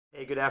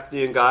Hey, good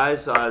afternoon,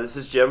 guys. This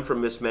is Jim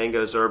from Miss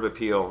Mango's Herb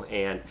Appeal,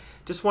 and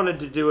just wanted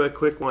to do a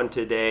quick one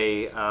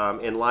today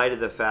in light of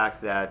the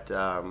fact that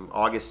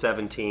August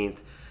 17th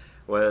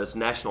was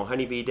National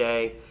Honeybee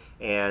Day,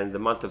 and the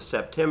month of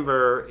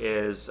September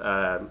is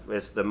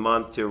the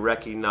month to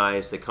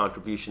recognize the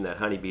contribution that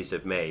honeybees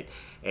have made,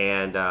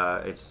 and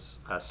it's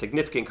a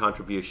significant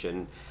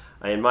contribution,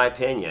 in my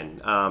opinion.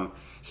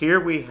 Here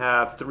we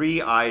have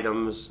 3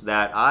 items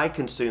that I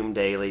consume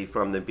daily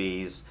from the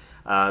bees.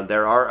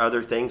 There are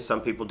other things.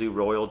 Some people do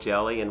royal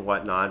jelly and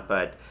whatnot,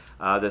 but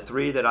the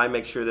 3 that I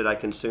make sure that I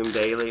consume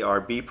daily are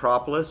bee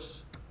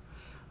propolis.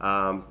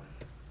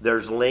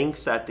 There's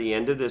links at the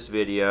end of this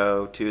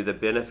video to the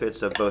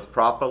benefits of both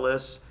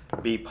propolis,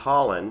 bee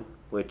pollen,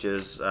 which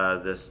is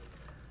this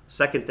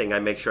second thing I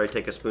make sure I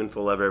take a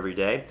spoonful of every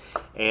day,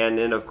 and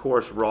then of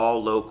course raw,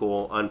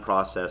 local,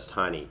 unprocessed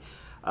honey.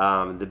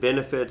 The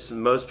benefits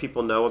most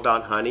people know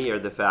about honey are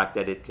the fact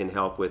that it can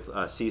help with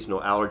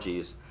seasonal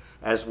allergies,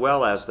 as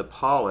well as the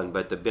pollen,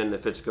 but the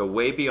benefits go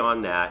way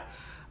beyond that.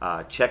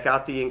 Check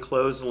out the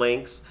enclosed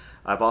links.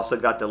 I've also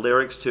got the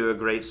lyrics to a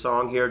great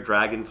song here,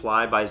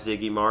 Dragonfly by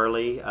Ziggy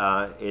Marley.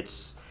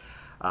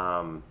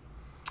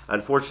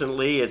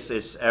 Unfortunately,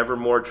 it's ever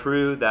more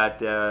true that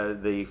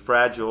the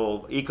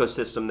fragile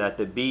ecosystem that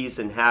the bees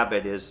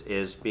inhabit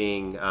is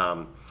being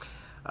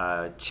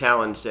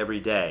challenged every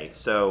day.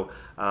 So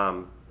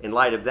in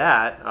light of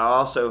that, I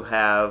also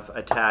have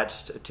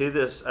attached to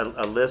this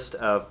a list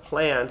of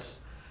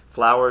plants,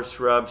 flowers,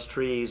 shrubs,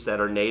 trees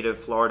that are native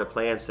Florida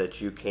plants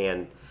that you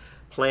can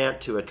plant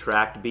to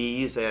attract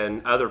bees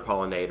and other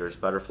pollinators,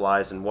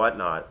 butterflies and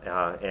whatnot,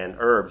 and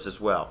herbs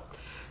as well.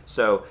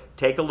 So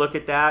take a look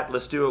at that.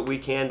 Let's do what we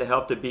can to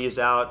help the bees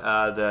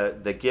out.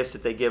 The gifts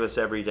that they give us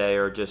every day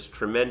are just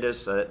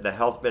tremendous, the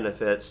health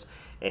benefits,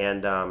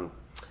 and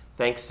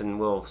thanks, and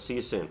we'll see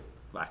you soon.